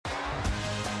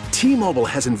T-Mobile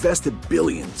has invested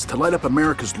billions to light up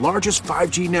America's largest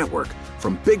 5G network,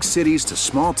 from big cities to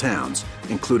small towns,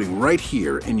 including right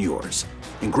here in yours.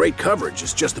 And great coverage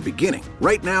is just the beginning.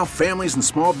 Right now, families and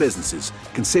small businesses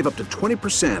can save up to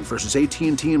 20% versus AT&T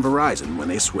and Verizon when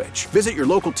they switch. Visit your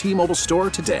local T-Mobile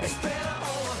store today.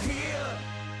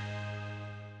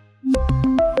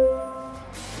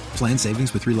 Plan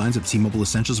savings with 3 lines of T-Mobile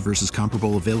Essentials versus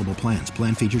comparable available plans.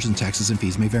 Plan features and taxes and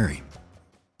fees may vary.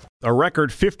 A record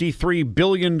 $53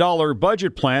 billion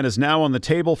budget plan is now on the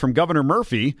table from Governor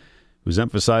Murphy, who's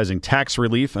emphasizing tax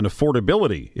relief and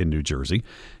affordability in New Jersey.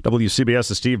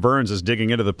 WCBS's Steve Burns is digging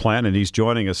into the plan, and he's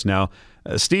joining us now.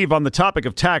 Steve, on the topic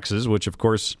of taxes, which, of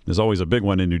course, is always a big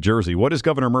one in New Jersey, what is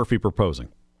Governor Murphy proposing?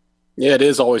 Yeah, it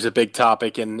is always a big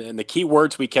topic, and the key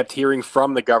words we kept hearing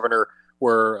from the governor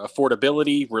were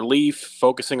affordability, relief,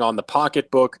 focusing on the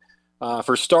pocketbook.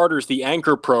 For starters, the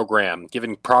Anchor program,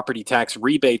 giving property tax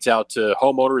rebates out to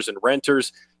homeowners and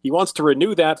renters. He wants to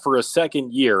renew that for a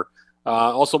second year.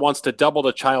 Also wants to double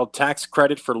the child tax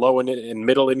credit for low and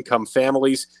middle income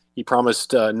families. He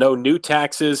promised no new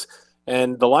taxes.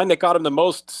 And the line that got him the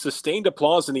most sustained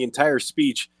applause in the entire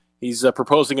speech, he's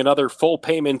proposing another full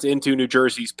payment into New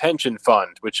Jersey's pension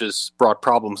fund, which has brought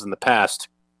problems in the past.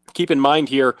 Keep in mind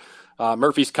here,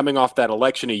 Murphy's coming off that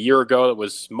election a year ago that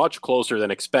was much closer than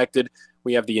expected.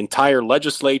 We have the entire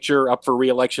legislature up for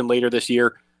re-election later this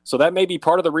year. So that may be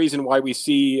part of the reason why we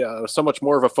see so much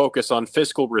more of a focus on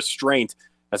fiscal restraint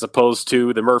as opposed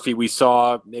to the Murphy we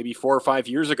saw maybe 4 or 5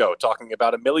 years ago, talking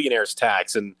about a millionaire's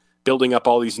tax and building up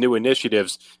all these new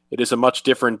initiatives. It is a much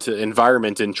different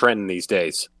environment in Trenton these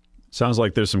days. Sounds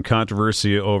like there's some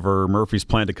controversy over Murphy's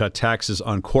plan to cut taxes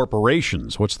on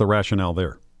corporations. What's the rationale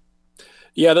there?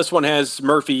 Yeah, this one has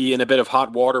Murphy in a bit of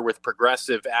hot water with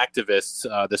progressive activists.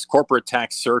 This corporate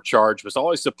tax surcharge was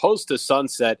always supposed to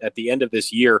sunset at the end of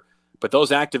this year, but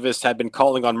those activists had been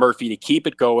calling on Murphy to keep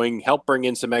it going, help bring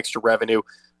in some extra revenue.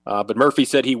 But Murphy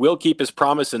said he will keep his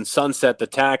promise and sunset the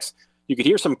tax. You could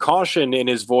hear some caution in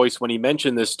his voice when he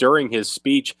mentioned this during his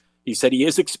speech. He said he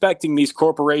is expecting these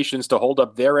corporations to hold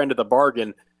up their end of the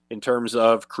bargain in terms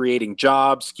of creating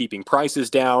jobs, keeping prices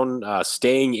down,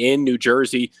 staying in New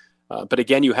Jersey. But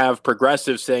again, you have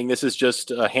progressives saying this is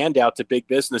just a handout to big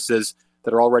businesses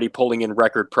that are already pulling in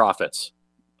record profits.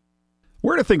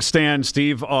 Where do things stand,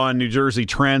 Steve, on New Jersey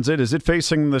Transit? Is it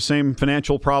facing the same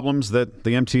financial problems that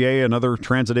the MTA and other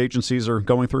transit agencies are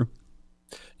going through?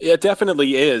 It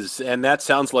definitely is. And that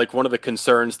sounds like one of the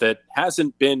concerns that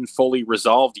hasn't been fully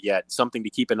resolved yet, something to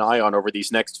keep an eye on over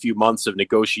these next few months of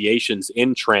negotiations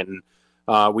in Trenton.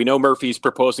 We know Murphy's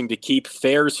proposing to keep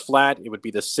fares flat. It would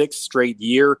be the 6th straight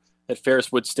year that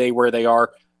fares would stay where they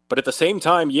are. But at the same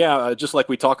time, just like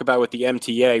we talk about with the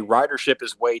MTA, ridership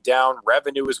is way down,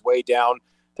 revenue is way down.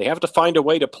 They have to find a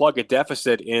way to plug a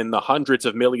deficit in the hundreds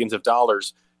of millions of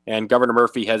dollars, and Governor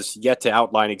Murphy has yet to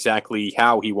outline exactly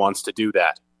how he wants to do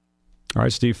that. All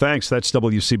right, Steve, thanks. That's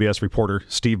WCBS reporter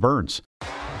Steve Burns.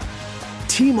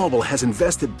 T-Mobile has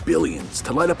invested billions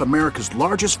to light up America's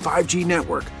largest 5G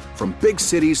network, from big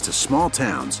cities to small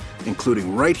towns,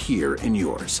 including right here in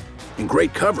yours. And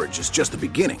great coverage is just the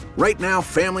beginning. Right now,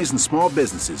 families and small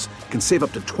businesses can save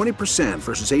up to 20%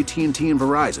 versus AT&T and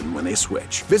Verizon when they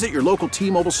switch. Visit your local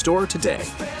T-Mobile store today.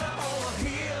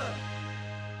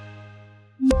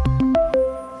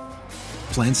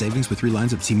 Plan savings with 3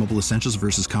 lines of T-Mobile Essentials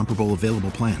versus comparable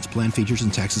available plans. Plan features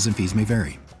and taxes and fees may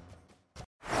vary.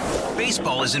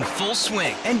 Baseball is in full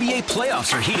swing. NBA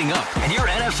playoffs are heating up, and your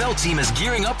NFL team is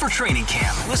gearing up for training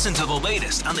camp. Listen to the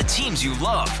latest on the teams you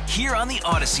love here on the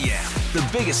Odyssey app. The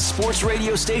biggest sports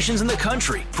radio stations in the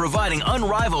country, providing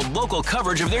unrivaled local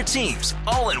coverage of their teams,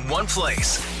 all in one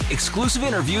place. Exclusive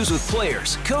interviews with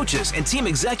players, coaches, and team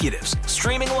executives,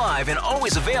 streaming live and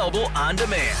always available on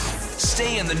demand.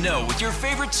 Stay in the know with your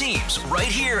favorite teams right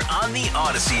here on the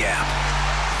Odyssey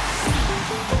app.